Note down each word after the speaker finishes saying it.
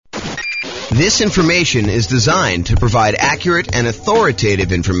This information is designed to provide accurate and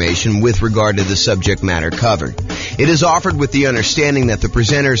authoritative information with regard to the subject matter covered. It is offered with the understanding that the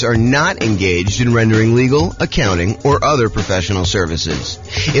presenters are not engaged in rendering legal, accounting, or other professional services.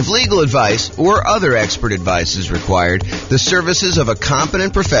 If legal advice or other expert advice is required, the services of a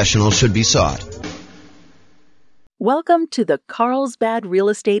competent professional should be sought. Welcome to the Carlsbad Real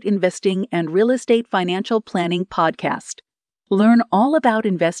Estate Investing and Real Estate Financial Planning Podcast. Learn all about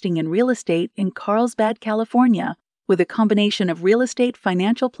investing in real estate in Carlsbad, California, with a combination of real estate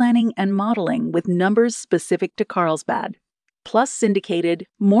financial planning and modeling with numbers specific to Carlsbad, plus syndicated,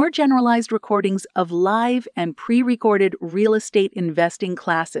 more generalized recordings of live and pre-recorded real estate investing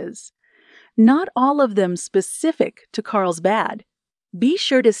classes. Not all of them specific to Carlsbad. Be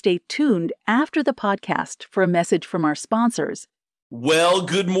sure to stay tuned after the podcast for a message from our sponsors. Well,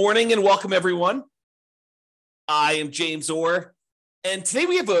 good morning and welcome, everyone. I am James Orr, and today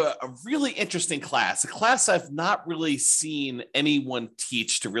we have a really interesting class, a class I've not really seen anyone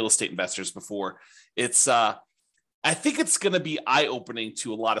teach to real estate investors before. It's, I think it's going to be eye-opening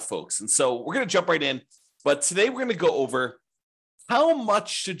to a lot of folks, and so we're going to jump right in, but today we're going to go over how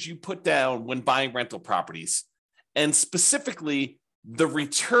much should you put down when buying rental properties, and specifically the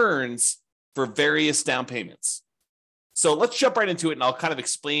returns for various down payments. So let's jump right into it, and I'll kind of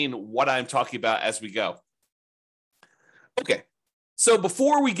explain what I'm talking about as we go. Okay, so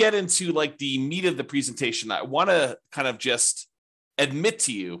before we get into like the meat of the presentation, I want to kind of just admit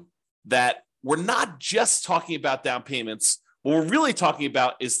to you that we're not just talking about down payments. What we're really talking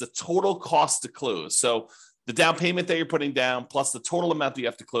about is the total cost to close. So the down payment that you're putting down plus the total amount that you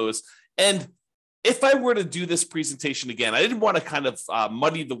have to close. And if I were to do this presentation again, I didn't want to kind of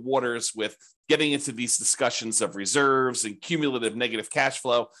muddy the waters with getting into these discussions of reserves and cumulative negative cash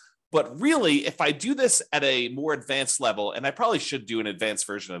flow. But really, if I do this at a more advanced level, and I probably should do an advanced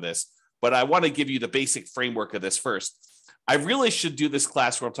version of this, but I want to give you the basic framework of this first. I really should do this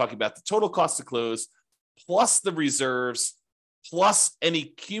class where I'm talking about the total cost to close, plus the reserves, plus any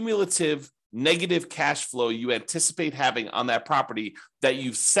cumulative negative cash flow you anticipate having on that property that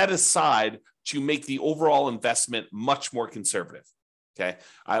you've set aside to make the overall investment much more conservative. Okay,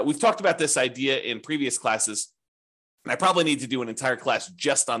 we've talked about this idea in previous classes. And I probably need to do an entire class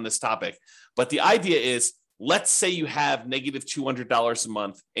just on this topic. But the idea is, let's say you have negative $200 a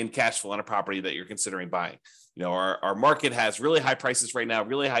month in cash flow on a property that you're considering buying. You know, our market has really high prices right now,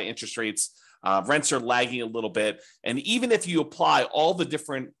 really high interest rates. Rents are lagging a little bit. And even if you apply all the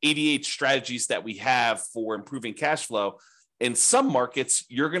different 88 strategies that we have for improving cash flow, in some markets,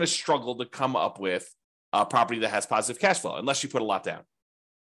 you're going to struggle to come up with a property that has positive cash flow, unless you put a lot down.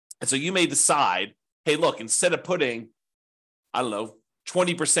 And so you may decide, hey, look, instead of putting,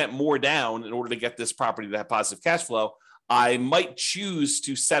 20% more down in order to get this property to have positive cash flow, I might choose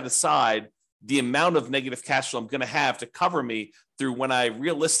to set aside the amount of negative cash flow I'm going to have to cover me through when I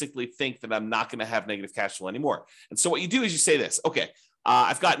realistically think that I'm not going to have negative cash flow anymore. And so what you do is you say this, okay,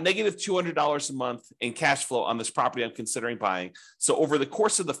 I've got negative $200 a month in cash flow on this property I'm considering buying. So over the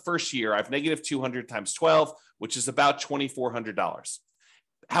course of the first year, I have negative 200 times 12, which is about $2,400.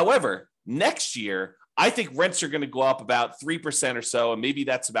 However, next year, I think rents are going to go up about 3% or so, and maybe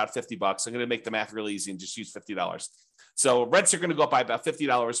that's about $50. I'm going to make the math really easy and just use $50. So rents are going to go up by about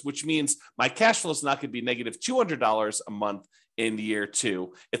 $50, which means my cash flow is not going to be negative $200 a month in year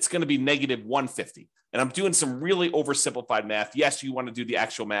two. It's going to be negative $150. And I'm doing some really oversimplified math. Yes, you want to do the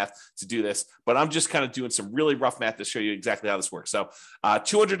actual math to do this, but I'm just kind of doing some really rough math to show you exactly how this works. So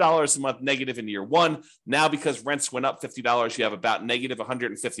 $200 a month negative in year one. Now, because rents went up $50, you have about negative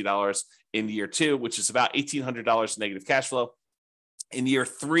 $150 in year two, which is about $1,800 negative cash flow. In year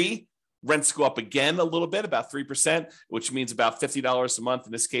three, rents go up again a little bit, about 3%, which means about $50 a month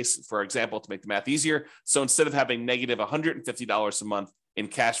in this case, for example, to make the math easier. So instead of having negative $150 a month in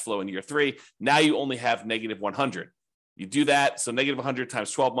cash flow in year three, now you only have negative 100. You do that. So negative 100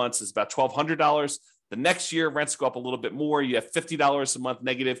 times 12 months is about $1,200. The next year, rents go up a little bit more. You have $50 a month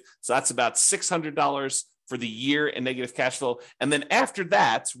negative. So that's about $600 for the year in negative cash flow. And then after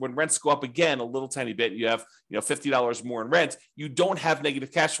that, when rents go up again a little tiny bit, you have $50 more in rent, you don't have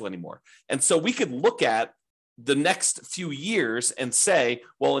negative cash flow anymore. And so we could look at the next few years and say,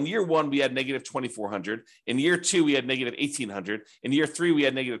 well, in year one, we had negative 2,400. In year two, we had negative 1,800. In year three, we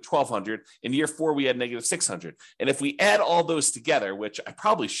had negative 1,200. In year four, we had negative 600. And if we add all those together, which I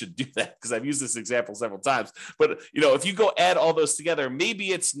probably should do that because I've used this example several times, but if you go add all those together,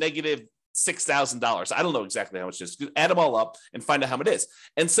 maybe it's negative $6,000. I don't know exactly how much it is. Add them all up and find out how much it is.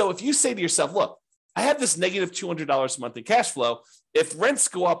 And so if you say to yourself, look, I have this negative $200 a month in cash flow. If rents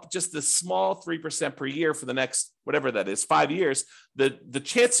go up just a small 3% per year for the next, whatever that is, 5 years, the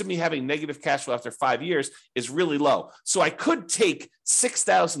chance of me having negative cash flow after 5 years is really low. So I could take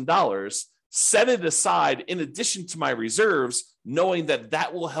 $6,000, set it aside in addition to my reserves, knowing that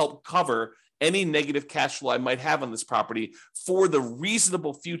that will help cover any negative cash flow I might have on this property for the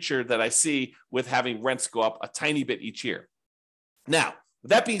reasonable future that I see with having rents go up a tiny bit each year. Now,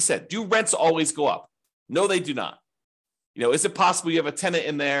 with that being said, do rents always go up? No, they do not. Is it possible you have a tenant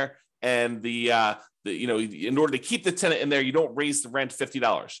in there and in order to keep the tenant in there, you don't raise the rent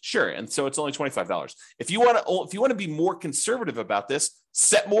 $50? Sure, and so it's only $25. If you want to be more conservative about this,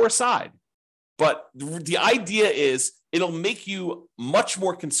 set more aside. But the idea is it'll make you much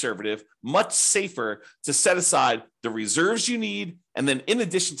more conservative, much safer to set aside the reserves you need, and then in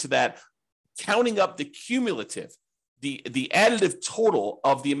addition to that, counting up the cumulative, the additive total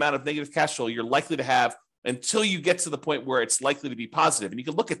of the amount of negative cash flow you're likely to have until you get to the point where it's likely to be positive. And you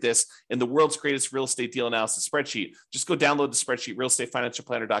can look at this in the world's greatest real estate deal analysis spreadsheet. Just go download the spreadsheet,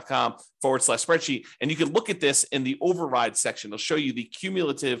 realestatefinancialplanner.com/spreadsheet. And you can look at this in the override section. It'll show you the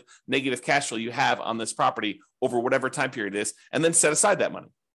cumulative negative cash flow you have on this property over whatever time period it is, and then set aside that money.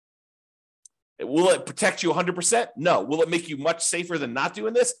 Will it protect you 100%? No. Will it make you much safer than not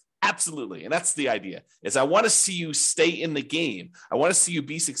doing this? Absolutely. And that's the idea, is I want to see you stay in the game. I want to see you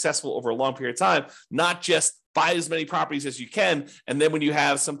be successful over a long period of time, not just buy as many properties as you can. And then when you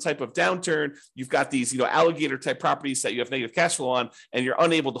have some type of downturn, you've got these, alligator type properties that you have negative cash flow on, and you're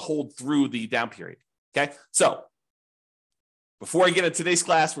unable to hold through the down period. Okay. So before I get into today's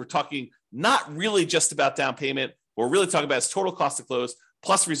class, we're talking not really just about down payment. What we're really talking about is total cost to close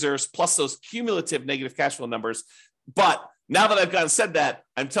plus reserves, plus those cumulative negative cash flow numbers. But now that I've said that,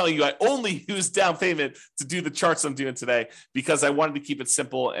 I'm telling you, I only use down payment to do the charts I'm doing today because I wanted to keep it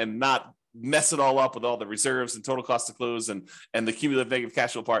simple and not mess it all up with all the reserves and total cost to close and the cumulative negative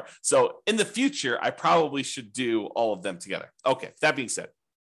cash flow part. So in the future, I probably should do all of them together. Okay, that being said.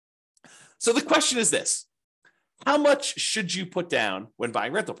 So the question is this: how much should you put down when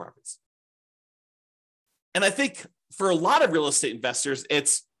buying rental properties? And I think for a lot of real estate investors,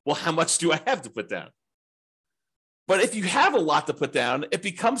 it's, well, how much do I have to put down? But if you have a lot to put down, it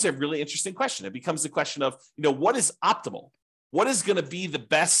becomes a really interesting question. It becomes the question of, what is optimal? What is going to be the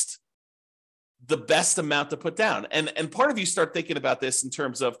best amount to put down? And part of you start thinking about this in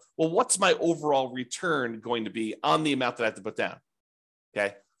terms of, well, what's my overall return going to be on the amount that I have to put down?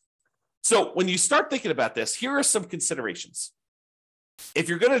 Okay. So when you start thinking about this, here are some considerations. If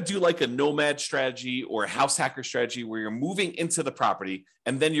you're going to do like a nomad strategy or a house hacker strategy where you're moving into the property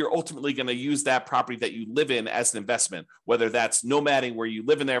and then you're ultimately going to use that property that you live in as an investment, whether that's nomading where you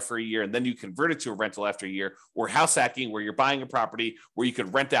live in there for a year and then you convert it to a rental after a year, or house hacking where you're buying a property where you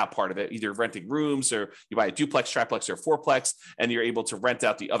could rent out part of it, either renting rooms or you buy a duplex, triplex, or fourplex, and you're able to rent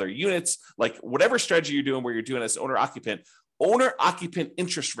out the other units. Like whatever strategy you're doing where you're doing as owner-occupant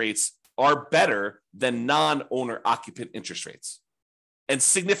interest rates are better than non-owner occupant interest rates, and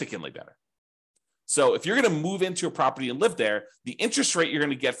significantly better. So if you're going to move into a property and live there, the interest rate you're going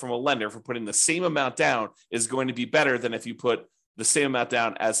to get from a lender for putting the same amount down is going to be better than if you put the same amount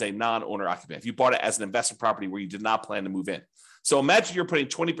down as a non-owner occupant, if you bought it as an investment property where you did not plan to move in. So imagine you're putting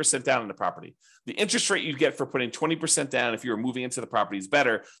 20% down on the property. The interest rate you get for putting 20% down if you were moving into the property is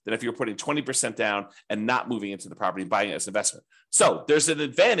better than if you're putting 20% down and not moving into the property and buying it as an investment. So there's an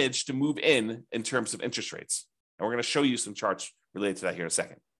advantage to move in terms of interest rates. And we're going to show you some charts related to that here in a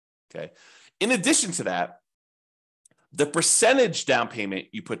second. Okay. In addition to that, the percentage down payment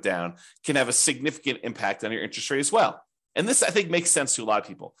you put down can have a significant impact on your interest rate as well. And this, I think, makes sense to a lot of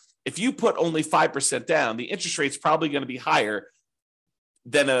people. If you put only 5% down, the interest rate's probably going to be higher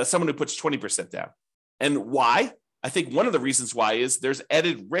than someone who puts 20% down. And why? I think one of the reasons why is there's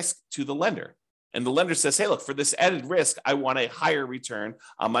added risk to the lender. And the lender says, hey, look, for this added risk, I want a higher return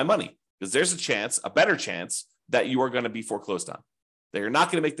on my money because there's a better chance that you are going to be foreclosed on, that you're not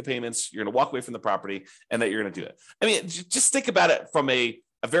going to make the payments, you're going to walk away from the property, and that you're going to do it. I mean, just think about it from a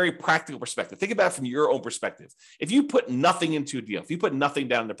very practical perspective. Think about it from your own perspective. If you put nothing into a deal, if you put nothing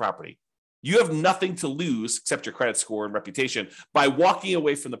down in the property, you have nothing to lose except your credit score and reputation by walking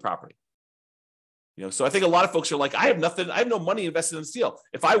away from the property. So I think a lot of folks are like, I have no money invested in this deal.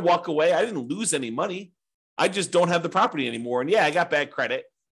 If I walk away, I didn't lose any money. I just don't have the property anymore. And yeah, I got bad credit,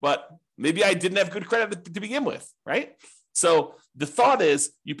 but maybe I didn't have good credit to begin with, right? So the thought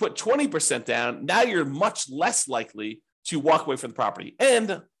is you put 20% down, now you're much less likely to walk away from the property.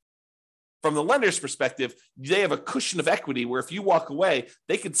 And from the lender's perspective, they have a cushion of equity where if you walk away,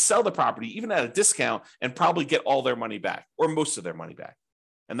 they could sell the property even at a discount and probably get all their money back or most of their money back.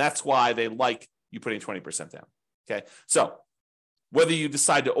 And that's why they like you put in 20% down. Okay. So whether you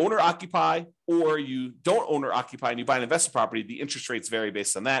decide to own or occupy, or you don't own or occupy and you buy an investment property, the interest rates vary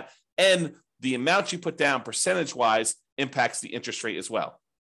based on that. And the amount you put down percentage-wise impacts the interest rate as well.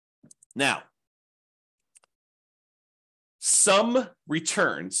 Now, some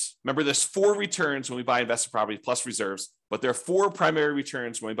returns, remember there's 4 returns when we buy investment properties plus reserves, but there are 4 primary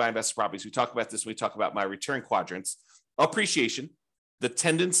returns when we buy investment properties. We talk about this when we talk about my return quadrants. Appreciation, the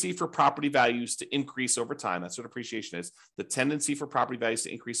tendency for property values to increase over time. That's what appreciation is. The tendency for property values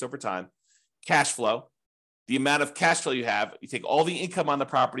to increase over time. Cash flow, the amount of cash flow you have. You take all the income on the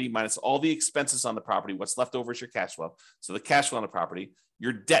property minus all the expenses on the property. What's left over is your cash flow. So the cash flow on the property,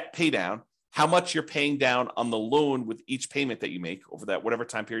 your debt pay down, how much you're paying down on the loan with each payment that you make over that whatever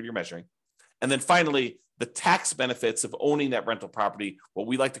time period you're measuring. And then finally, the tax benefits of owning that rental property, what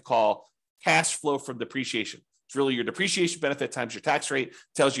we like to call cash flow from depreciation. It's really your depreciation benefit times your tax rate,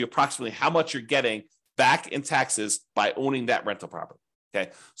 tells you approximately how much you're getting back in taxes by owning that rental property.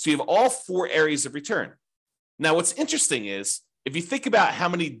 Okay, so you have all 4 areas of return. Now, what's interesting is if you think about how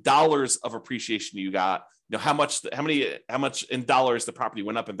many dollars of appreciation you got, how much in dollars the property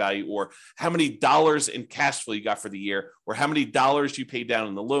went up in value, or how many dollars in cash flow you got for the year, or how many dollars you paid down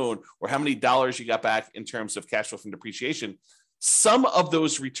in the loan, or how many dollars you got back in terms of cash flow from depreciation, some of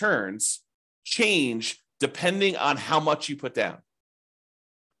those returns change depending on how much you put down.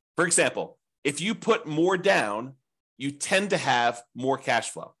 For example, if you put more down, you tend to have more cash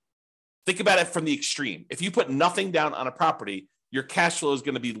flow. Think about it from the extreme. If you put nothing down on a property, your cash flow is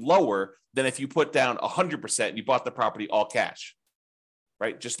going to be lower than if you put down 100% and you bought the property all cash,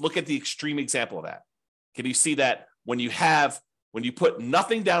 right? Just look at the extreme example of that. Can you see that when you put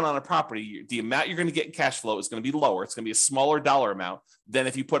nothing down on a property, the amount you're going to get in cash flow is going to be lower. It's going to be a smaller dollar amount than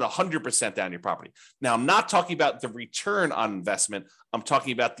if you put 100% down your property. Now, I'm not talking about the return on investment. I'm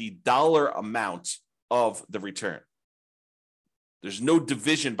talking about the dollar amount of the return. There's no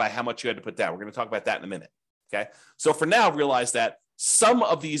division by how much you had to put down. We're going to talk about that in a minute. Okay. So for now, realize that some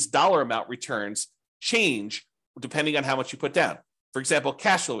of these dollar amount returns change depending on how much you put down. For example,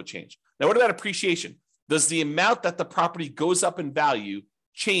 cash flow would change. Now, what about appreciation? Does the amount that the property goes up in value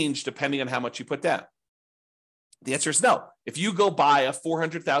change depending on how much you put down? The answer is no. If you go buy a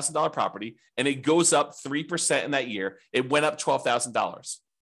 $400,000 property and it goes up 3% in that year, it went up $12,000.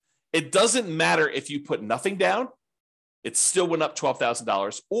 It doesn't matter if you put nothing down, it still went up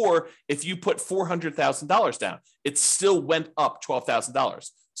 $12,000. Or if you put $400,000 down, it still went up $12,000.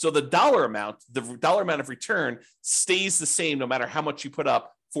 So the dollar amount of return stays the same no matter how much you put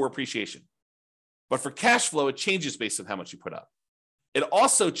up for appreciation. But for cash flow, it changes based on how much you put up. It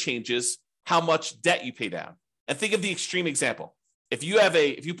also changes how much debt you pay down. And think of the extreme example. If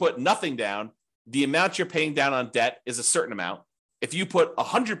you put nothing down, the amount you're paying down on debt is a certain amount. If you put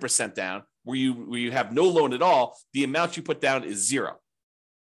 100% down, where you have no loan at all, the amount you put down is 0.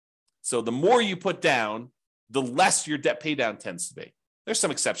 So the more you put down, the less your debt pay down tends to be. There's some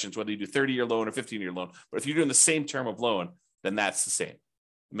exceptions, whether you do 30-year loan or 15-year loan. But if you're doing the same term of loan, then that's the same.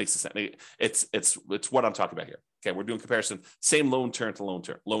 It makes sense. It's what I'm talking about here. Okay, we're doing comparison, same loan term to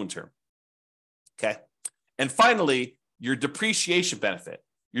loan term. Okay, and finally, your depreciation benefit.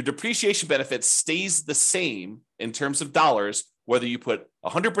 Your depreciation benefit stays the same in terms of dollars, whether you put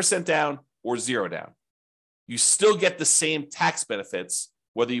 100% down or 0 down. You still get the same tax benefits,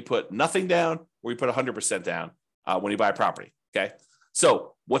 whether you put nothing down or you put 100% down when you buy a property. Okay.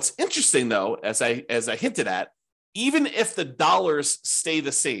 So what's interesting though, as I hinted at, even if the dollars stay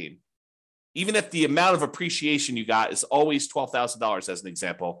the same, even if the amount of appreciation you got is always $12,000 as an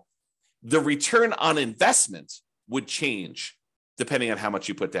example, the return on investment would change depending on how much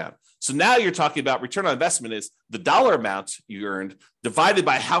you put down. So now you're talking about return on investment is the dollar amount you earned divided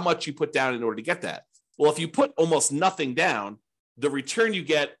by how much you put down in order to get that. Well, if you put almost nothing down, the return you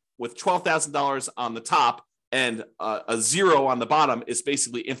get with $12,000 on the top and a 0 on the bottom is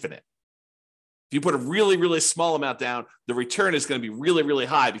basically infinite. If you put a really, really small amount down, the return is going to be really, really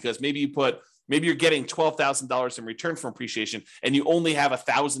high because maybe you're getting $12,000 in return from appreciation and you only have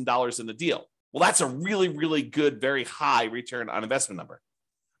 $1,000 in the deal. Well, that's a really, really good, very high return on investment number.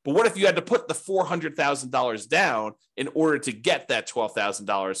 But what if you had to put the $400,000 down in order to get that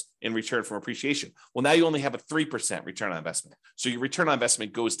 $12,000 in return from appreciation? Well, now you only have a 3% return on investment. So your return on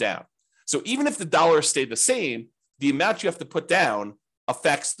investment goes down. So even if the dollars stay the same, the amount you have to put down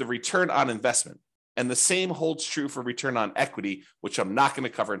affects the return on investment. And the same holds true for return on equity, which I'm not going to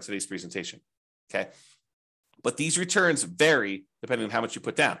cover in today's presentation. Okay. But these returns vary depending on how much you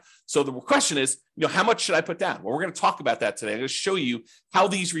put down. So the question is, how much should I put down? Well, we're going to talk about that today. I'm going to show you how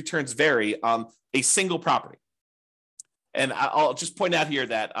these returns vary on a single property. And I'll just point out here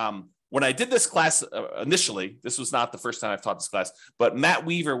that when I did this class initially, this was not the first time I've taught this class, but Matt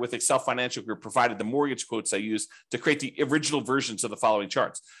Weaver with Excel Financial Group provided the mortgage quotes I used to create the original versions of the following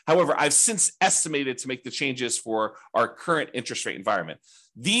charts. However, I've since estimated to make the changes for our current interest rate environment.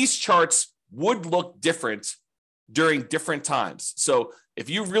 These charts would look different during different times. So if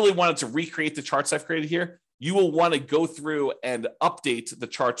you really wanted to recreate the charts I've created here, you will want to go through and update the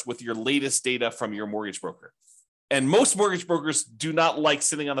charts with your latest data from your mortgage broker. And most mortgage brokers do not like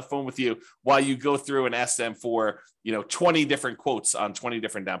sitting on the phone with you while you go through and ask them for, 20 different quotes on 20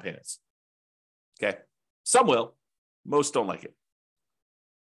 different down payments. Okay. Some will, most don't like it.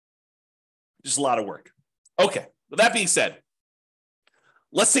 Just a lot of work. Okay. With that being said,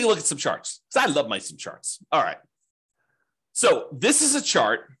 let's take a look at some charts, because I love some charts. All right. So this is a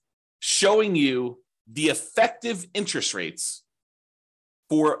chart showing you the effective interest rates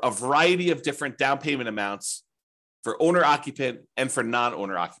for a variety of different down payment amounts for owner occupant and for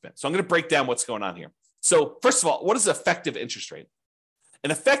non-owner occupant. So I'm going to break down what's going on here. So first of all, what is effective interest rate? An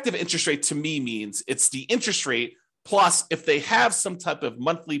effective interest rate to me means it's the interest rate plus if they have some type of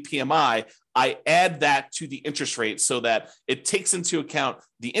monthly PMI, I add that to the interest rate so that it takes into account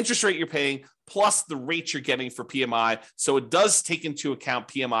the interest rate you're paying plus the rate you're getting for PMI. So it does take into account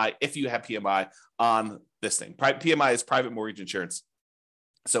PMI if you have PMI on this thing. PMI is private mortgage insurance.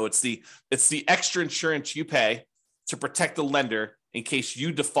 So it's the extra insurance you pay to protect the lender in case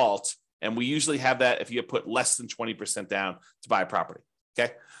you default. And we usually have that if you put less than 20% down to buy a property.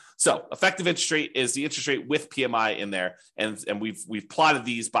 Okay. So effective interest rate is the interest rate with PMI in there. And we've plotted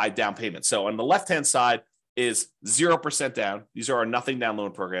these by down payment. So on the left-hand side is 0% down. These are our nothing down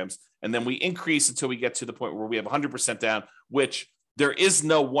loan programs. And then we increase until we get to the point where we have 100% down, which there is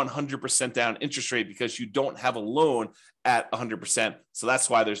no 100% down interest rate because you don't have a loan at 100%. So that's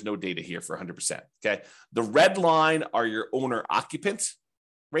why there's no data here for 100%. Okay. The red line are your owner occupant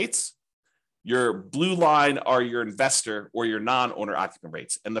rates. Your blue line are your investor or your non-owner occupant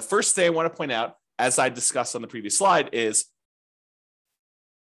rates. And the first thing I want to point out, as I discussed on the previous slide, is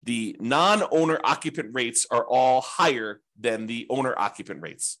the non-owner occupant rates are all higher than the owner occupant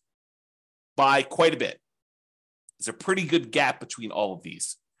rates by quite a bit. There's a pretty good gap between all of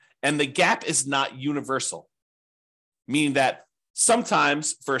these. And the gap is not universal, meaning that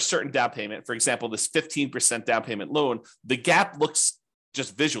sometimes for a certain down payment, for example, this 15% down payment loan, the gap looks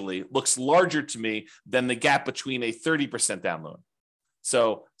just visually looks larger to me than the gap between a 30% down loan.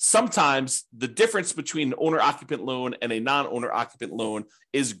 So sometimes the difference between an owner occupant loan and a non-owner occupant loan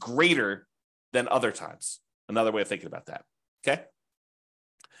is greater than other times. Another way of thinking about that. Okay.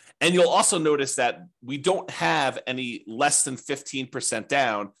 And you'll also notice that we don't have any less than 15%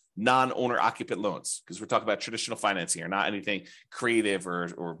 down non-owner occupant loans because we're talking about traditional financing or not anything creative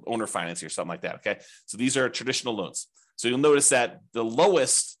or owner financing or something like that. Okay. So these are traditional loans. So you'll notice that the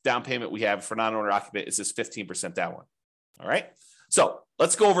lowest down payment we have for non-owner occupant is this 15% down one. All right. So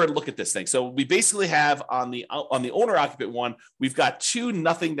let's go over and look at this thing. So we basically have on the owner occupant one, we've got two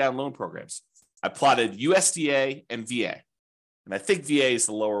nothing down loan programs. I plotted USDA and VA. And I think VA is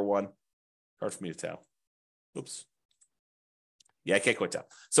the lower one. Hard for me to tell. Oops. Yeah, I can't quite tell.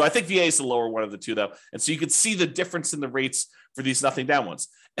 So I think VA is the lower one of the two, though. And so you can see the difference in the rates for these nothing down ones.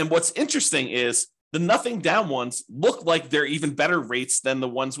 And what's interesting is the nothing down ones look like they're even better rates than the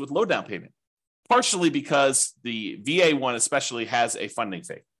ones with low down payment, partially because the VA one especially has a funding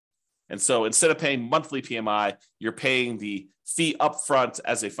fee. And so instead of paying monthly PMI, you're paying the fee upfront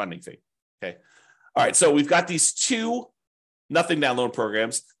as a funding fee. Okay. All right. So we've got these two nothing down loan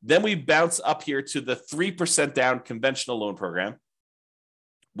programs. Then we bounce up here to the 3% down conventional loan program,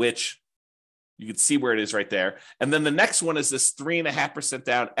 which you can see where it is right there. And then the next one is this 3.5%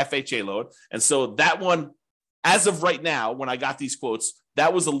 down FHA loan. And so that one, as of right now, when I got these quotes,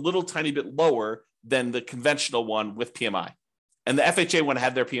 that was a little tiny bit lower than the conventional one with PMI. And the FHA one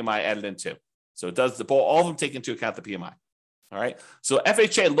had their PMI added in too. So it does all of them take into account the PMI. All right. So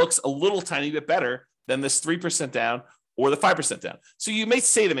FHA looks a little tiny bit better than this 3% down or the 5% down. So you may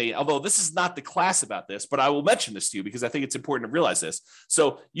say to me, although this is not the class about this, but I will mention this to you because I think it's important to realize this.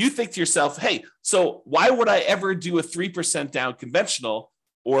 So you think to yourself, hey, so why would I ever do a 3% down conventional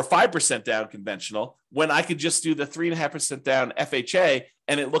or 5% down conventional when I could just do the 3.5% down FHA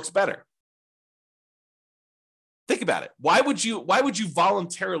and it looks better? Think about it. Why would you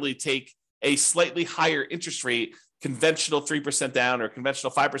voluntarily take a slightly higher interest rate conventional 3% down or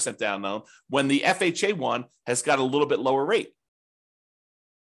conventional 5% down loan when the FHA one has got a little bit lower rate?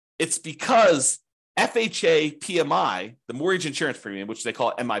 It's because FHA PMI, the mortgage insurance premium, which they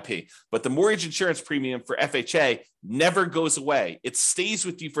call MIP, but the mortgage insurance premium for FHA never goes away. It stays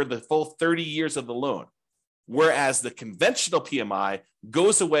with you for the full 30 years of the loan. whereas the conventional PMI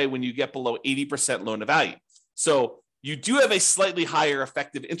goes away when you get below 80% loan to value. So you do have a slightly higher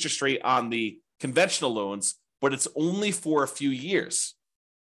effective interest rate on the conventional loans, but it's only for a few years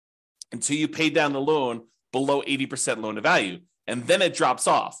until you pay down the loan below 80% loan to value. And then it drops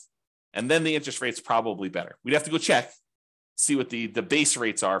off. And then the interest rate's probably better. We'd have to go check, see what the base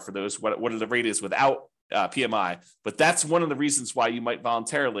rates are for those, what the rate is without PMI. But that's one of the reasons why you might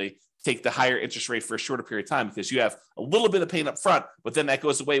voluntarily take the higher interest rate for a shorter period of time, because you have a little bit of pain up front, but then that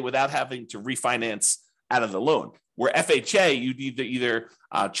goes away without having to refinance out of the loan. Where FHA, you need to either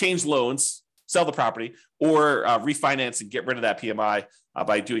change loans, sell the property, or refinance and get rid of that PMI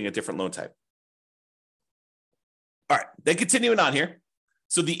by doing a different loan type. All right, then continuing on here.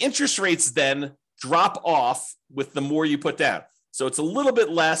 So the interest rates then drop off with the more you put down. So it's a little bit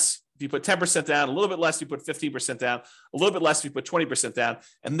less if you put 10% down, a little bit less if you put 15% down, a little bit less if you put 20% down.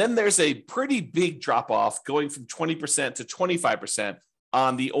 And then there's a pretty big drop off going from 20% to 25%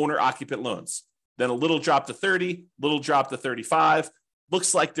 on the owner-occupant loans. Then a little drop to 30, little drop to 35.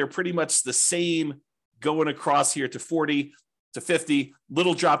 Looks like they're pretty much the same going across here to 40 to 50,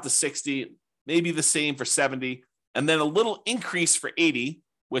 little drop to 60, maybe the same for 70, and then a little increase for 80,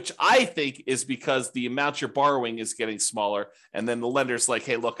 which I think is because the amount you're borrowing is getting smaller. And then the lender's like,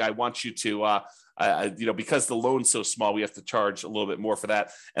 hey, look, I want you to, because the loan's so small, we have to charge a little bit more for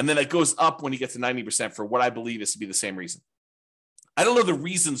that. And then it goes up when you get to 90% for what I believe is to be the same reason. I don't know the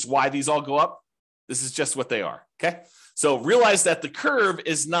reasons why these all go up. This is just what they are, okay? So realize that the curve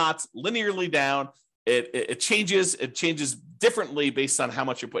is not linearly down. It changes differently based on how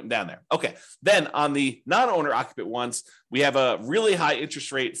much you're putting down there. Okay, then on the non-owner occupant ones, we have a really high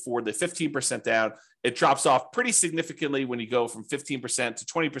interest rate for the 15% down. It drops off pretty significantly when you go from 15% to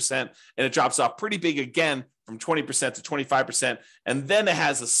 20%, and it drops off pretty big again from 20% to 25%. And then it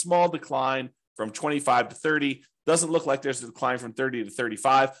has a small decline from 25 to 30. Doesn't look like there's a decline from 30 to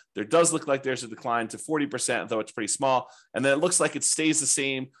 35. There does look like there's a decline to 40%, though it's pretty small. And then it looks like it stays the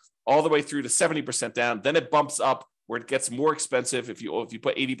same all the way through to 70% down. Then it bumps up where it gets more expensive if you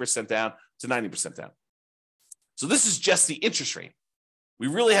put 80% down to 90% down. So this is just the interest rate. We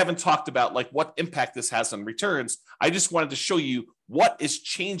really haven't talked about like what impact this has on returns. I just wanted to show you what is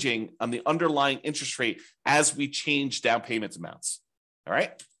changing on the underlying interest rate as we change down payment amounts. All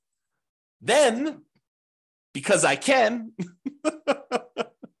right. Then, because I can,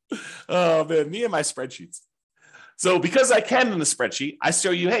 oh man, me and my spreadsheets. So because I can in the spreadsheet, I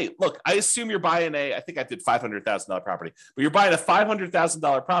show you, hey, look, I assume you're buying I think I did $500,000 property, but you're buying a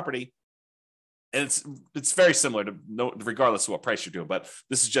 $500,000 property, and it's very similar to regardless of what price you're doing, but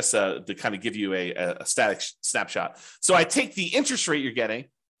this is just to kind of give you a static snapshot. So I take the interest rate you're getting,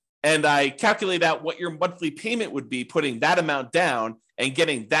 and I calculate out what your monthly payment would be putting that amount down and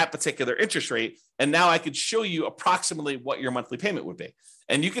getting that particular interest rate. And now I could show you approximately what your monthly payment would be.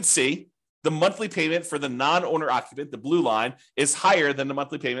 And you could see the monthly payment for the non-owner occupant, the blue line, is higher than the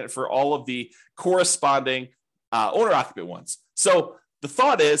monthly payment for all of the corresponding owner occupant ones. So the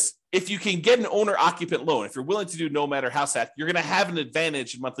thought is, if you can get an owner occupant loan, if you're willing to do no matter house hack, you're going to have an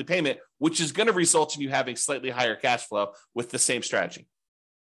advantage in monthly payment, which is going to result in you having slightly higher cash flow with the same strategy.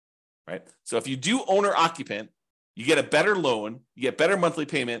 Right? So if you do owner occupant, you get a better loan, you get better monthly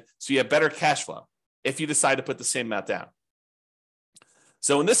payment, so you have better cash flow if you decide to put the same amount down.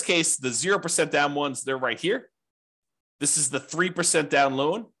 So in this case, the 0% down ones, they're right here. This is the 3% down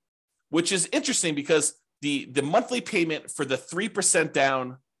loan, which is interesting because the monthly payment for the 3%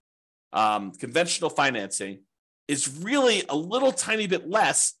 down conventional financing is really a little tiny bit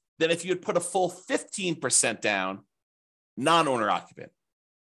less than if you had put a full 15% down non-owner occupant.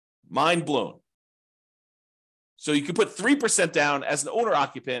 Mind blown. So you could put 3% down as an owner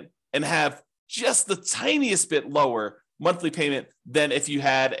occupant and have just the tiniest bit lower monthly payment than if you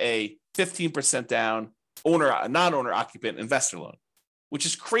had a 15% down non-owner occupant investor loan, which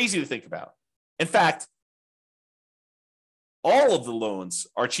is crazy to think about. In fact, all of the loans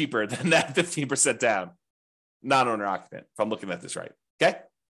are cheaper than that 15% down non-owner occupant, if I'm looking at this right. Okay.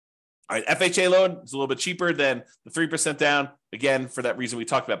 All right. FHA loan is a little bit cheaper than the 3% down. Again, for that reason we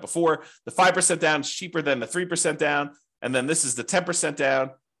talked about before. The 5% down is cheaper than the 3% down. And then this is the 10% down.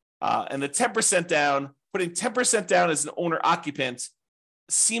 And the 10% down, putting 10% down as an owner occupant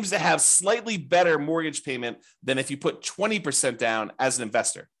seems to have slightly better mortgage payment than if you put 20% down as an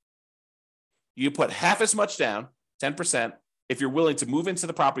investor. You put half as much down, 10%, if you're willing to move into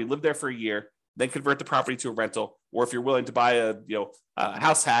the property, live there for a year, then convert the property to a rental, or if you're willing to buy a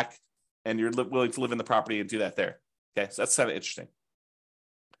house hack and you're willing to live in the property and do that there. Okay, so that's kind of interesting.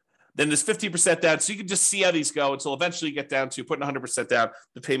 Then there's 50% down, so you can just see how these go until eventually you get down to putting 100% down.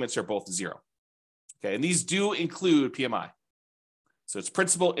 The payments are both zero. Okay, and these do include PMI. So it's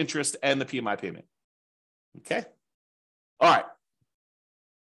principal, interest, and the PMI payment. Okay. All right.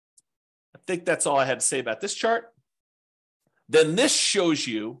 I think that's all I had to say about this chart. Then this shows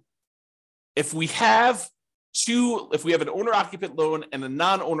you if we have an owner-occupant loan and a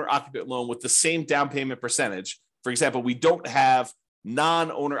non-owner-occupant loan with the same down payment percentage. For example, we don't have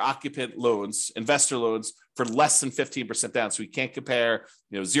non-owner-occupant loans, investor loans, for less than 15% down. So we can't compare,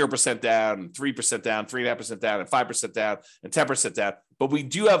 0% down, 3% down, 3.5% down, and 5% down, and 10% down. But we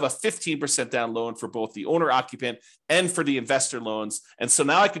do have a 15% down loan for both the owner-occupant and for the investor loans. And so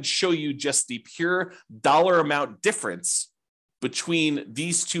now I can show you just the pure dollar amount difference between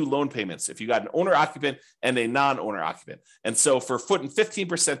these two loan payments, if you got an owner-occupant and a non-owner-occupant. And so for putting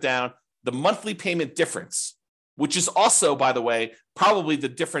 15% down, the monthly payment difference, which is also, by the way, probably the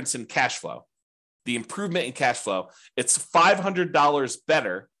difference in cash flow, the improvement in cash flow, it's $500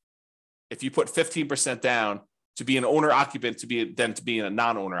 better if you put 15% down to be an owner-occupant than to be a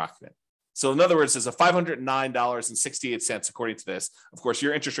non-owner-occupant. So in other words, there's a $509.68 according to this. Of course,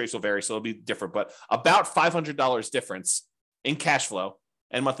 your interest rates will vary, so it'll be different, but about $500 difference in cash flow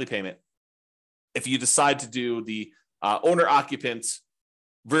and monthly payment if you decide to do the owner-occupant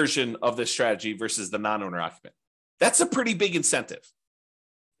version of this strategy versus the non-owner-occupant. That's a pretty big incentive.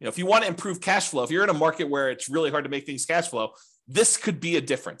 If you want to improve cash flow, if you're in a market where it's really hard to make things cash flow, this could be a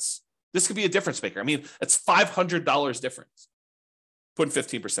difference. This could be a difference maker. I mean, it's $500 difference, putting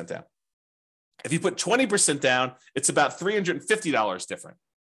 15% down. If you put 20% down, it's about $350 different.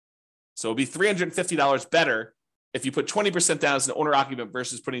 So it'll be $350 better if you put 20% down as an owner-occupant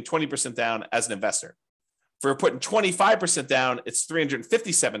versus putting 20% down as an investor. For putting 25% down, it's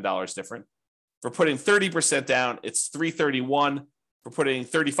 $357 different. For putting 30% down, it's $331. For putting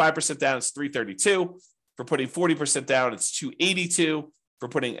 35% down, it's $332. For putting 40% down, it's $282.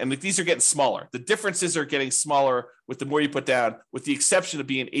 And these are getting smaller. The differences are getting smaller with the more you put down, with the exception of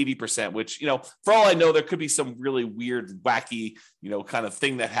being 80%, which, for all I know, there could be some really weird, wacky, kind of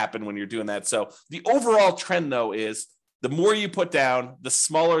thing that happened when you're doing that. So the overall trend, though, is the more you put down, the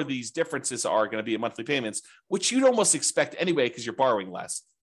smaller these differences are going to be in monthly payments, which you'd almost expect anyway because you're borrowing less.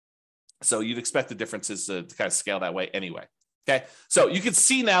 So you'd expect the differences to kind of scale that way anyway. Okay, so you can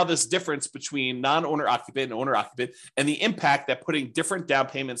see now this difference between non-owner occupant and owner occupant and the impact that putting different down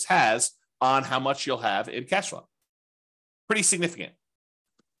payments has on how much you'll have in cash flow. Pretty significant.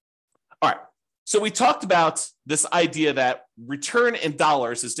 All right, so we talked about this idea that return in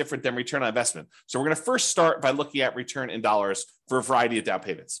dollars is different than return on investment. So we're going to first start by looking at return in dollars for a variety of down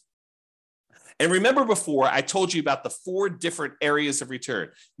payments. And remember before, I told you about the 4 different areas of return.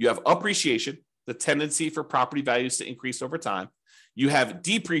 You have appreciation, the tendency for property values to increase over time. You have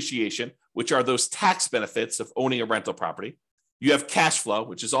depreciation, which are those tax benefits of owning a rental property. You have cash flow,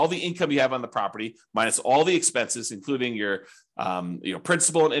 which is all the income you have on the property minus all the expenses, including your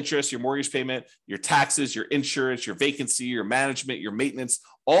principal and interest, your mortgage payment, your taxes, your insurance, your vacancy, your management, your maintenance.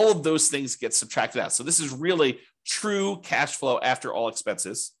 All of those things get subtracted out. So this is really true cash flow after all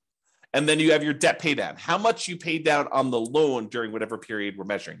expenses. And then you have your debt pay down, how much you paid down on the loan during whatever period we're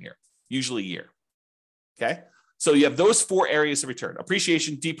measuring here, usually a year. Okay. So you have those 4 areas of return: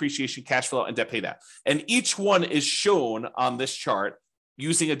 appreciation, depreciation, cash flow, and debt pay down. And each one is shown on this chart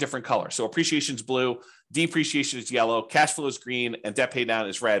using a different color. So appreciation is blue, depreciation is yellow, cash flow is green, and debt pay down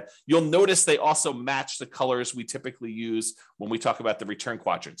is red. You'll notice they also match the colors we typically use when we talk about the return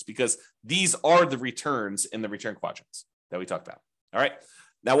quadrants, because these are the returns in the return quadrants that we talked about. All right.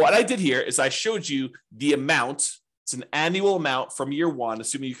 Now, what I did here is I showed you the amount. It's an annual amount from year 1,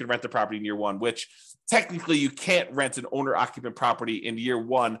 assuming you can rent the property in year 1, which technically you can't rent an owner-occupant property in year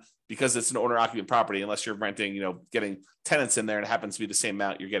 1 because it's an owner-occupant property unless you're renting, getting tenants in there, and it happens to be the same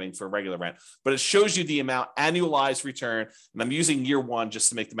amount you're getting for regular rent. But it shows you the amount annualized return, and I'm using year 1 just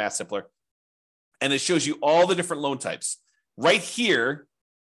to make the math simpler. And it shows you all the different loan types. Right here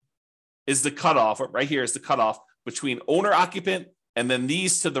is the cutoff. Right here is the cutoff between owner-occupant, and then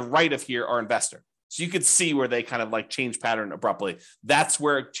these to the right of here are investor. So you could see where they kind of like change pattern abruptly. That's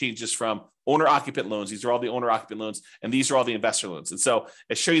where it changes from owner-occupant loans. These are all the owner-occupant loans, and these are all the investor loans. And so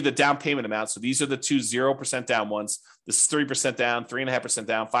I show you the down payment amount. So these are the 2 0% down ones. This is 3% down, 3.5%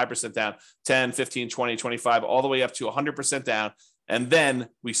 down, 5% down, 10, 15, 20, 25, all the way up to 100% down. And then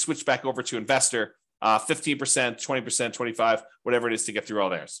we switch back over to investor, 15%, 20%, 25, whatever it is to get through all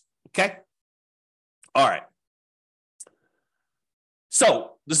theirs. Okay? All right.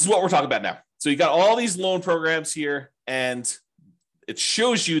 So this is what we're talking about now. So you got all these loan programs here, and it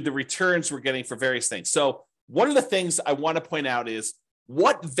shows you the returns we're getting for various things. So one of the things I want to point out is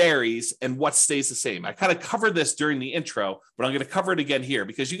what varies and what stays the same. I kind of covered this during the intro, but I'm going to cover it again here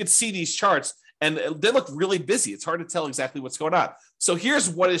because you can see these charts and they look really busy. It's hard to tell exactly what's going on. So here's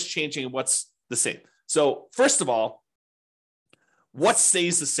what is changing and what's the same. So first of all, what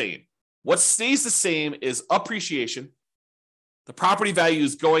stays the same? What stays the same is appreciation. The property value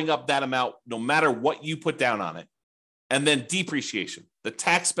is going up that amount no matter what you put down on it. And then depreciation. The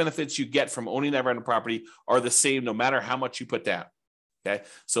tax benefits you get from owning that rental property are the same no matter how much you put down. Okay,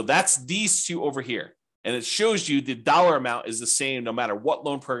 so that's these two over here. And it shows you the dollar amount is the same no matter what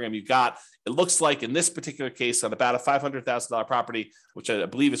loan program you got. It looks like in this particular case on about a $500,000 property, which I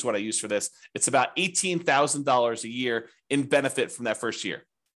believe is what I use for this, it's about $18,000 a year in benefit from that first year.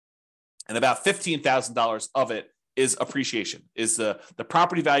 And about $15,000 of it is appreciation, is the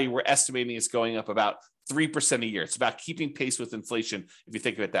property value we're estimating is going up about 3% a year. It's about keeping pace with inflation, if you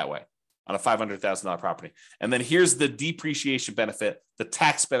think of it that way, on a $500,000 property. And then here's the depreciation benefit, the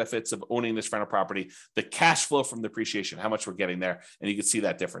tax benefits of owning this rental property, the cash flow from the depreciation, how much we're getting there. And you can see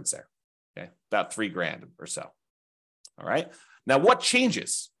that difference there. Okay, about $3,000 or so. All right. Now, what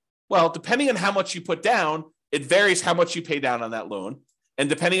changes? Well, depending on how much you put down, it varies how much you pay down on that loan. And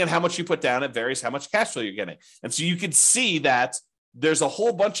depending on how much you put down, it varies how much cash flow you're getting. And so you can see that there's a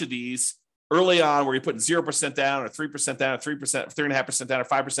whole bunch of these early on where you put 0% down or 3% down or 3%, 3.5% down or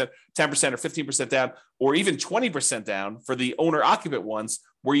 5%, 10% or 15% down, or even 20% down for the owner occupant ones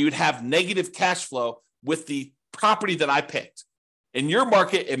where you'd have negative cash flow with the property that I picked. In your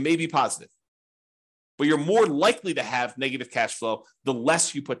market, it may be positive, but you're more likely to have negative cash flow the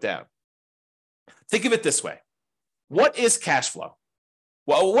less you put down. Think of it this way. What is cash flow?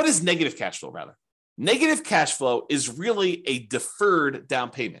 Well, what is negative cash flow, rather? Negative cash flow is really a deferred down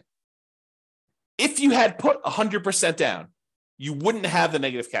payment. If you had put 100% down, you wouldn't have the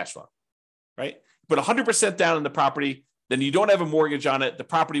negative cash flow, right? Put 100% down in the property, then you don't have a mortgage on it, the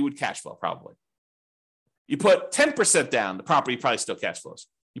property would cash flow probably. You put 10% down, the property probably still cash flows.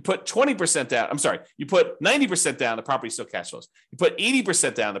 You put 20% down, you put 90% down, the property still cash flows. You put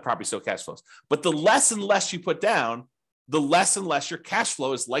 80% down, the property still cash flows. But the less and less you put down, the less and less your cash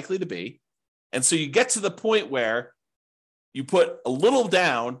flow is likely to be. And so you get to the point where you put a little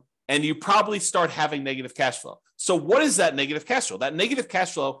down and you probably start having negative cash flow. So what is that negative cash flow? That negative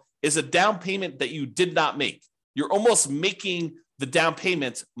cash flow is a down payment that you did not make. You're almost making the down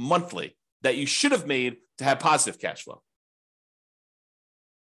payment monthly that you should have made to have positive cash flow.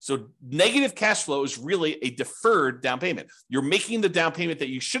 So negative cash flow is really a deferred down payment. You're making the down payment that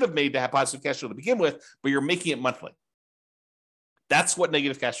you should have made to have positive cash flow to begin with, but you're making it monthly. That's what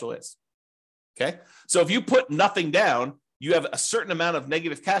negative cash flow is. Okay. So if you put nothing down, you have a certain amount of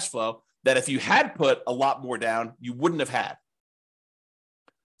negative cash flow that if you had put a lot more down, you wouldn't have had.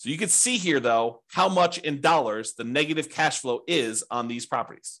 So you can see here, though, how much in dollars the negative cash flow is on these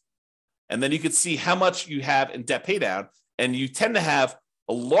properties. And then you can see how much you have in debt pay down. And you tend to have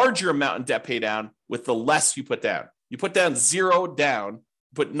a larger amount in debt pay down with the less you put down. You put down zero down,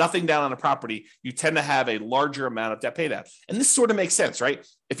 put nothing down on a property, you tend to have a larger amount of debt pay down. And this sort of makes sense, right?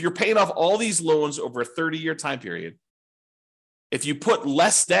 If you're paying off all these loans over a 30-year time period, if you put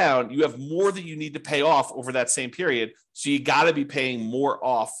less down, you have more that you need to pay off over that same period. So you got to be paying more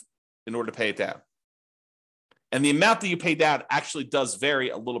off in order to pay it down. And the amount that you pay down actually does vary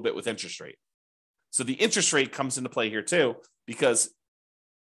a little bit with interest rate. So the interest rate comes into play here too, because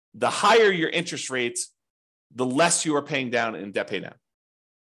the higher your interest rates, the less you are paying down in debt pay down.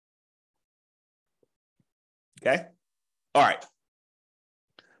 Okay. All right.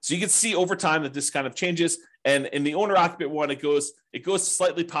 So you can see over time that this kind of changes. And in the owner occupant one, it goes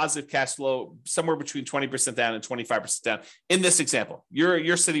slightly positive cash flow, somewhere between 20% down and 25% down. In this example,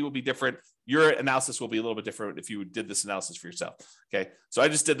 your city will be different. Your analysis will be a little bit different if you did this analysis for yourself. Okay. So I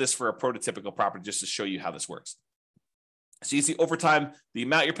just did this for a prototypical property just to show you how this works. So you see over time, the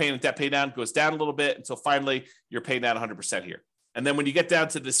amount you're paying in debt pay down goes down a little bit until finally you're paying down 100% here. And then when you get down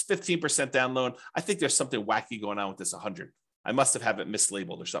to this 15% down loan, I think there's something wacky going on with this 100. I must have it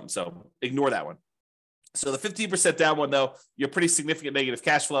mislabeled or something. So ignore that one. So the 15% down one, though, you have pretty significant negative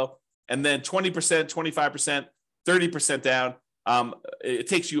cash flow. And then 20%, 25%, 30% down. It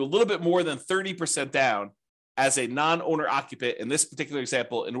takes you a little bit more than 30% down as a non-owner occupant in this particular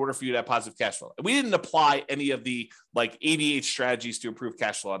example in order for you to have positive cash flow. And we didn't apply any of the 88 strategies to improve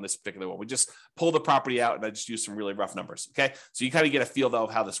cash flow on this particular one. We just pulled the property out and I just used some really rough numbers. Okay. So you kind of get a feel though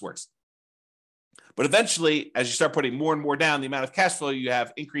of how this works. But eventually, as you start putting more and more down, the amount of cash flow you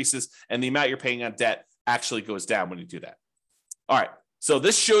have increases and the amount you're paying on debt actually goes down when you do that. All right. So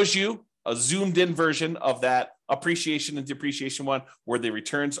this shows you a zoomed in version of that appreciation and depreciation one where the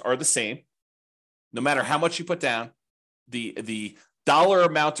returns are the same. No matter how much you put down, the dollar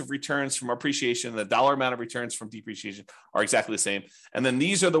amount of returns from appreciation and the dollar amount of returns from depreciation are exactly the same. And then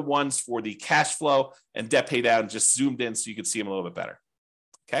these are the ones for the cash flow and debt pay down, just zoomed in so you can see them a little bit better.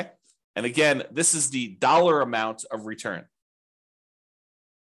 Okay. And again, this is the dollar amount of return.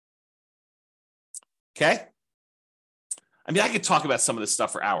 Okay. I mean, I could talk about some of this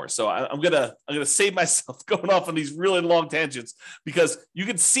stuff for hours. So I'm gonna save myself going off on these really long tangents, because you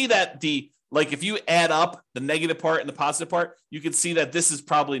can see that like if you add up the negative part and the positive part, you can see that this is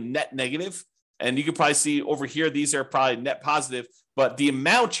probably net negative. And you can probably see over here, these are probably net positive, but the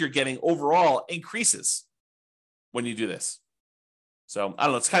amount you're getting overall increases when you do this. So I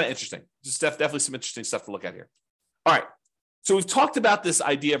don't know, it's kind of interesting. Just definitely some interesting stuff to look at here. All right. So we've talked about this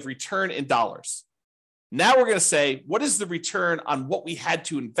idea of return in dollars. Now we're going to say, what is the return on what we had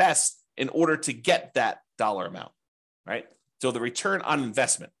to invest in order to get that dollar amount, right? So the return on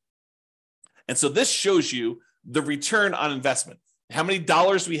investment. And so this shows you the return on investment. How many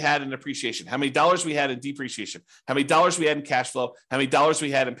dollars we had in appreciation, how many dollars we had in depreciation, how many dollars we had in cash flow, how many dollars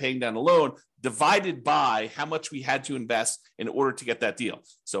we had in paying down a loan, divided by how much we had to invest in order to get that deal.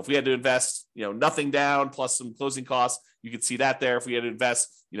 So if we had to invest, nothing down plus some closing costs, you could see that there. If we had to invest,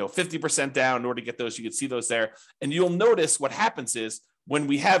 50% down in order to get those, you could see those there. And you'll notice what happens is when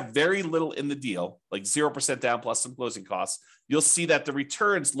we have very little in the deal, like 0% down plus some closing costs, you'll see that the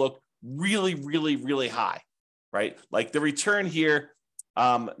returns look really, really, really high, right? Like the return here,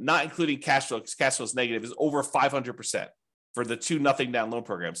 not including cash flow, because cash flow is negative, is over 500% for the two nothing down loan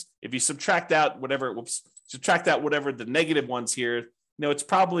programs. If you subtract out whatever the negative ones here, it's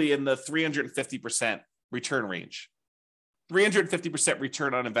probably in the 350% return range. 350%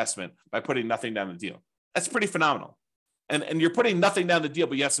 return on investment by putting nothing down the deal. That's pretty phenomenal. And you're putting nothing down the deal,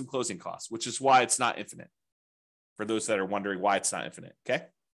 but you have some closing costs, which is why it's not infinite. For those that are wondering why it's not infinite, okay?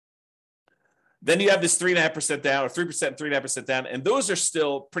 Then you have this 3.5% down, or 3%, 3.5% down, and those are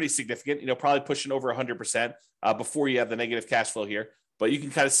still pretty significant, probably pushing over 100% before you have the negative cash flow here. But you can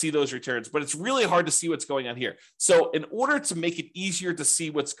kind of see those returns, but it's really hard to see what's going on here. So in order to make it easier to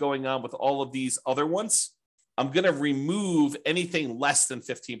see what's going on with all of these other ones, I'm going to remove anything less than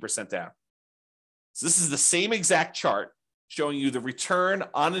 15% down. So this is the same exact chart showing you the return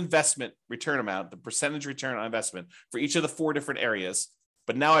on investment return amount, the percentage return on investment for each of the four different areas.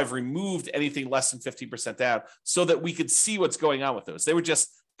 But now I've removed anything less than 15% down so that we could see what's going on with those. They were just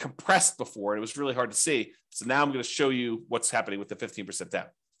compressed before, and it was really hard to see. So now I'm going to show you what's happening with the 15% down.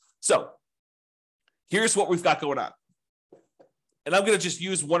 So here's what we've got going on. And I'm going to just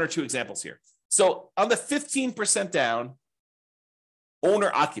use one or two examples here. So on the 15% down,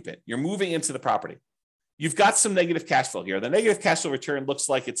 owner occupant, you're moving into the property. You've got some negative cash flow here. The negative cash flow return looks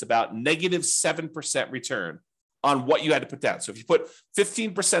like it's about negative 7% return on what you had to put down. So if you put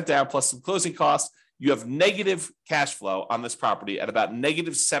 15% down plus some closing costs, you have negative cash flow on this property at about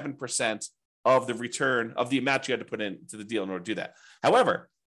negative 7% of the return of the amount you had to put into the deal in order to do that. However,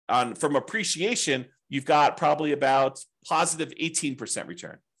 from appreciation, you've got probably about positive 18%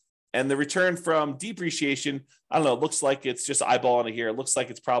 return. And the return from depreciation, I don't know, it looks like it's just eyeballing it here. It looks like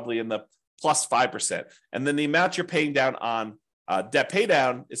it's probably in the plus 5%. And then the amount you're paying down on debt pay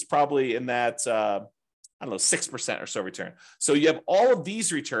down is probably in that, 6% or so return. So you have all of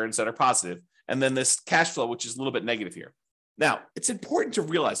these returns that are positive, and then this cash flow, which is a little bit negative here. Now, it's important to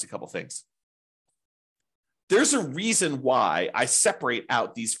realize a couple things. There's a reason why I separate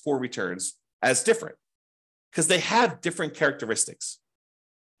out these four returns as different, because they have different characteristics.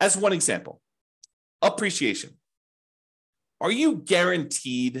 As one example, appreciation. Are you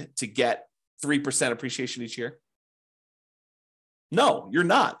guaranteed to get 3% appreciation each year? No, you're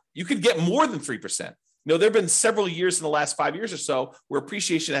not. You could get more than 3%. There have been several years in the last 5 years or so where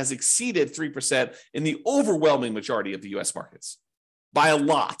appreciation has exceeded 3% in the overwhelming majority of the US markets by a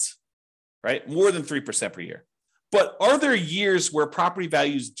lot, right? More than 3% per year. But are there years where property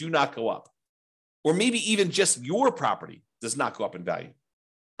values do not go up? Or maybe even just your property does not go up in value?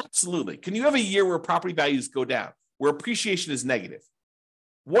 Absolutely. Can you have a year where property values go down, where appreciation is negative?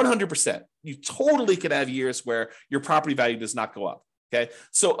 100%. You totally can have years where your property value does not go up. Okay.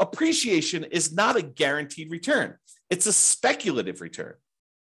 So appreciation is not a guaranteed return. It's a speculative return,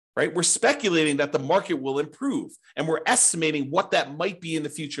 right? We're speculating that the market will improve, and we're estimating what that might be in the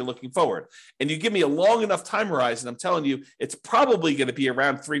future looking forward. And you give me a long enough time horizon, I'm telling you, it's probably going to be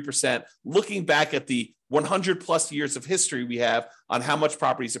around 3%, looking back at the 100 plus years of history we have on how much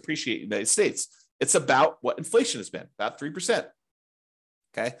properties appreciate in the United States. It's about what inflation has been, about 3%.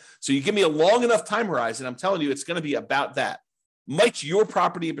 Okay. So you give me a long enough time horizon, I'm telling you, it's going to be about that. Might your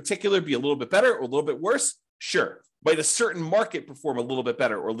property in particular be a little bit better or a little bit worse? Sure. Might a certain market perform a little bit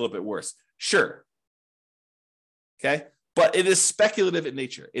better or a little bit worse? Sure. Okay. but it is speculative in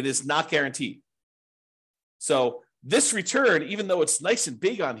nature. It is not guaranteed. So this return, even though it's nice and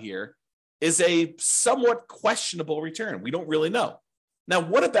big on here, is a somewhat questionable return. We don't really know. Now,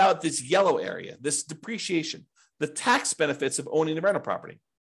 what about this yellow area, this depreciation, the tax benefits of owning the rental property?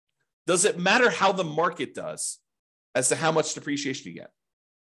 Does it matter how the market does as to how much depreciation you get?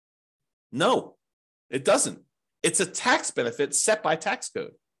 No, it doesn't. It's a tax benefit set by tax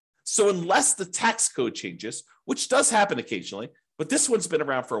code. So unless the tax code changes, which does happen occasionally, but this one's been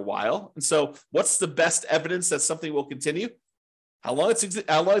around for a while. And so what's the best evidence that something will continue? How long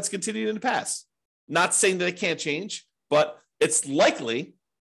it's continued in the past. Not saying that it can't change, but it's likely,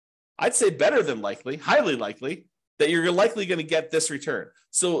 I'd say better than likely, highly likely, that you're likely going to get this return.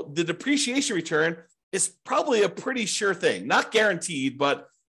 So the depreciation return is probably a pretty sure thing. Not guaranteed, but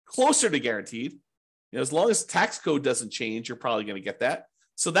closer to guaranteed. As long as tax code doesn't change, you're probably going to get that.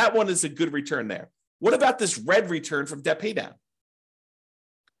 So that one is a good return there. What about this red return from debt paydown?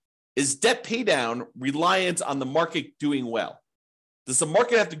 Is debt paydown reliant on the market doing well? Does the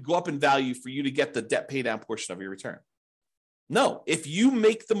market have to go up in value for you to get the debt paydown portion of your return? No. If you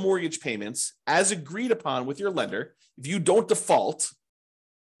make the mortgage payments as agreed upon with your lender, if you don't default,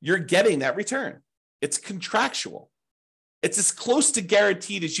 you're getting that return. It's contractual. It's as close to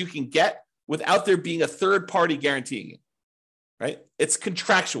guaranteed as you can get without there being a third party guaranteeing it, right? It's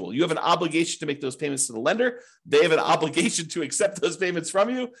contractual. You have an obligation to make those payments to the lender. They have an obligation to accept those payments from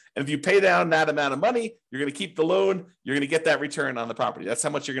you. And if you pay down that amount of money, you're going to keep the loan. You're going to get that return on the property. That's how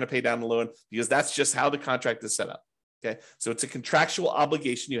much you're going to pay down the loan because that's just how the contract is set up. Okay. So it's a contractual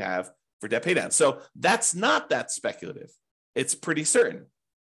obligation you have for debt pay down. So that's not that speculative. It's pretty certain.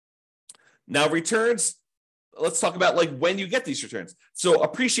 Now returns, let's talk about like when you get these returns. So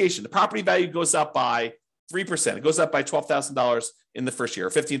appreciation, the property value goes up by 3%. It goes up by $12,000 in the first year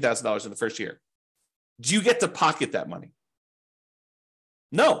or $15,000 in the first year. Do you get to pocket that money?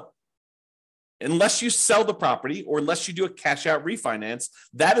 No. Unless you sell the property or unless you do a cash out refinance,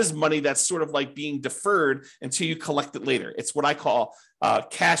 that is money that's sort of like being deferred until you collect it later. It's what I call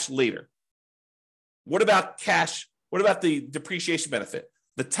cash later. What about cash? What about the depreciation benefit?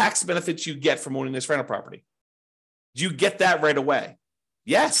 The tax benefits you get from owning this rental property. Do you get that right away?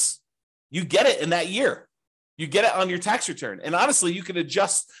 Yes, you get it in that year. You get it on your tax return. And honestly, you can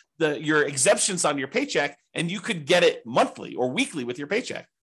adjust your exemptions on your paycheck and you could get it monthly or weekly with your paycheck.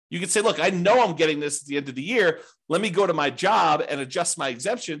 You could say, look, I know I'm getting this at the end of the year. Let me go to my job and adjust my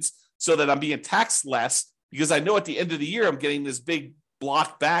exemptions so that I'm being taxed less because I know at the end of the year, I'm getting this big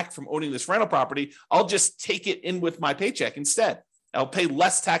block back from owning this rental property. I'll just take it in with my paycheck instead. I'll pay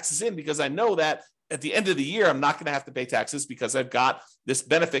less taxes in because I know that at the end of the year, I'm not going to have to pay taxes because I've got this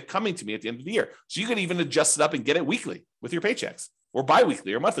benefit coming to me at the end of the year. So you can even adjust it up and get it weekly with your paychecks or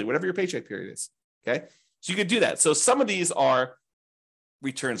biweekly or monthly, whatever your paycheck period is. Okay. So you can do that. So some of these are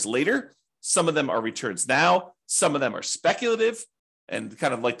returns later. Some of them are returns now. Some of them are speculative and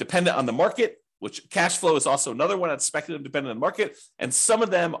kind of like dependent on the market, which cash flow is also another one that's speculative dependent on the market. And some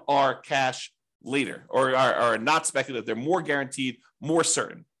of them are cash later or are not speculative. They're more guaranteed, more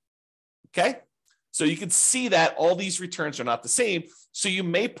certain. Okay. So you can see that all these returns are not the same. So you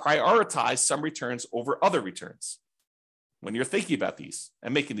may prioritize some returns over other returns when you're thinking about these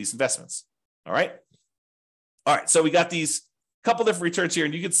and making these investments. All right. All right. So we got these couple different returns here,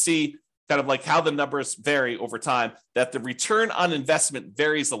 and you can see kind of like how the numbers vary over time, that the return on investment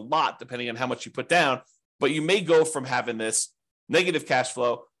varies a lot depending on how much you put down, but you may go from having this negative cash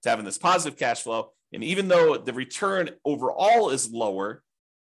flow to having this positive cash flow. And even though the return overall is lower,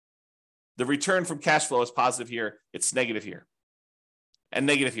 the return from cash flow is positive here, it's negative here, and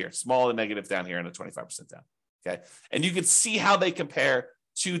negative here, small and negative down here, and a 25% down. Okay. And you can see how they compare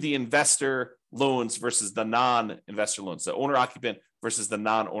to the investor loans versus the non-investor loans, the owner-occupant versus the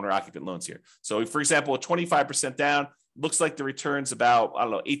non-owner-occupant loans here. So, for example, a 25% down looks like the return's about,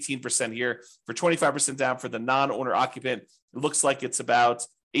 18% here. For 25% down for the non-owner-occupant, it looks like it's about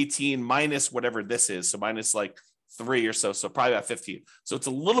 18 minus whatever this is. So minus like 3 or so probably about 15. So it's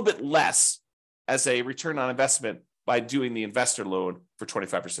a little bit less as a return on investment by doing the investor loan for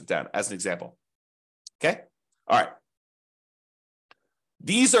 25% down, as an example. Okay? All right.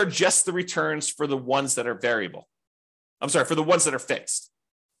 These are just the returns for the ones that are variable. For the ones that are fixed.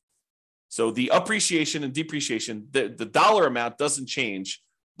 So the appreciation and depreciation, the dollar amount doesn't change,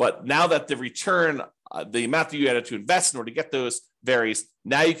 but now that the return, the amount that you had to invest in order to get those varies,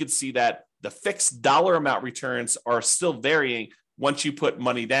 now you can see that the fixed dollar amount returns are still varying once you put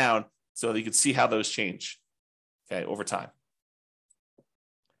money down, so that you can see how those change, okay, over time.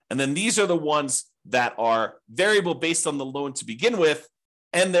 And then these are the ones that are variable based on the loan to begin with,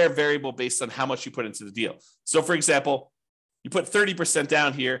 and they're variable based on how much you put into the deal. So for example, You put 30%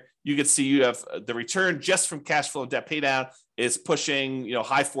 down here, you can see you have the return just from cash flow and debt pay down is pushing,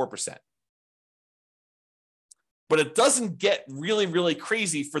 high 4%. But it doesn't get really, really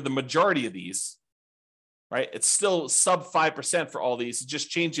crazy for the majority of these, right? It's still sub 5% for all these. It just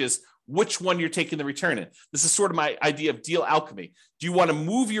changes which one you're taking the return in. This is sort of my idea of deal alchemy. Do you want to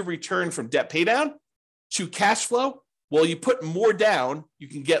move your return from debt pay down to cash flow? Well, you put more down, you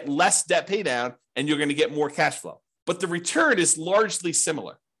can get less debt pay down, and you're going to get more cash flow. But the return is largely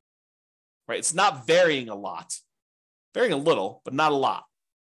similar, right? It's not varying a lot, varying a little, but not a lot.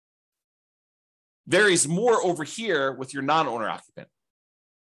 Varies more over here with your non-owner occupant.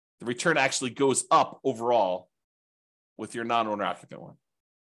 The return actually goes up overall with your non-owner occupant one.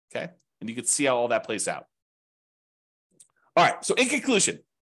 Okay. And you can see how all that plays out. All right. So in conclusion,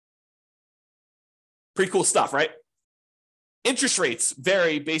 pretty cool stuff, right? Interest rates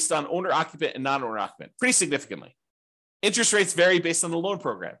vary based on owner occupant and non-owner occupant pretty significantly. Interest rates vary based on the loan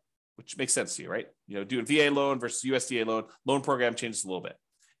program, which makes sense to you, right? Doing VA loan versus USDA loan program changes a little bit.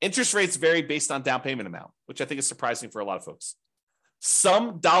 Interest rates vary based on down payment amount, which I think is surprising for a lot of folks.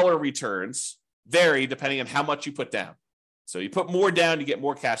 Some dollar returns vary depending on how much you put down. So you put more down, you get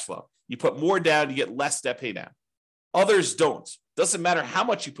more cash flow. You put more down, you get less debt pay down. Others don't. Doesn't matter how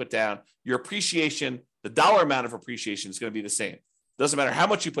much you put down, your appreciation, the dollar amount of appreciation is going to be the same. Doesn't matter how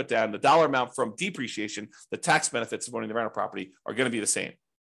much you put down, the dollar amount from depreciation, the tax benefits of owning the rental property are going to be the same.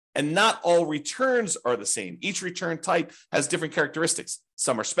 And not all returns are the same. Each return type has different characteristics.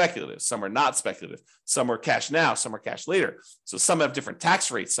 Some are speculative, some are not speculative. Some are cash now, some are cash later. So some have different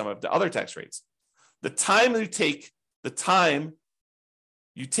tax rates, some have the other tax rates. The time you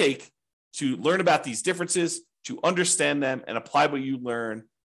take to learn about these differences, to understand them and apply what you learn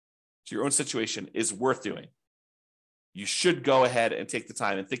to your own situation is worth doing. You should go ahead and take the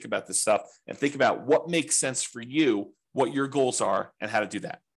time and think about this stuff and think about what makes sense for you, what your goals are, and how to do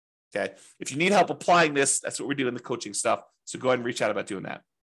that. Okay. If you need help applying this, that's what we do in the coaching stuff. So go ahead and reach out about doing that.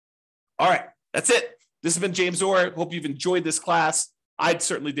 All right. That's it. This has been James Orr. Hope you've enjoyed this class. I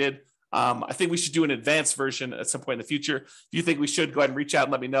certainly did. I think we should do an advanced version at some point in the future. If you think we should, go ahead and reach out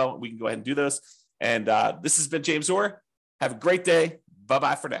and let me know. We can go ahead and do those. And this has been James Orr. Have a great day.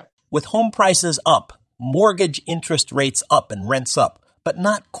 Bye-bye for now. With home prices up, mortgage interest rates up and rents up, but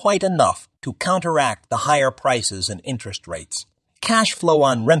not quite enough to counteract the higher prices and interest rates. Cash flow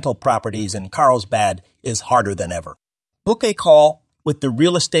on rental properties in Carlsbad is harder than ever. Book a call with the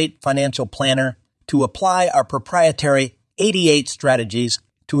Real Estate Financial Planner to apply our proprietary 88 strategies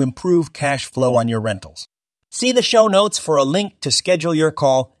to improve cash flow on your rentals. See the show notes for a link to schedule your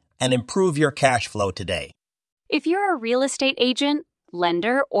call and improve your cash flow today. If you're a real estate agent,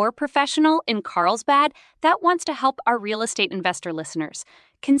 lender, or professional in Carlsbad that wants to help our real estate investor listeners,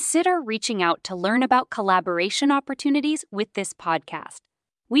 consider reaching out to learn about collaboration opportunities with this podcast.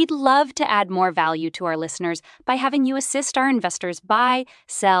 We'd love to add more value to our listeners by having you assist our investors buy,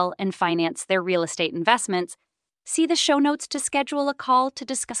 sell, and finance their real estate investments. See the show notes to schedule a call to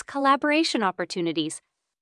discuss collaboration opportunities.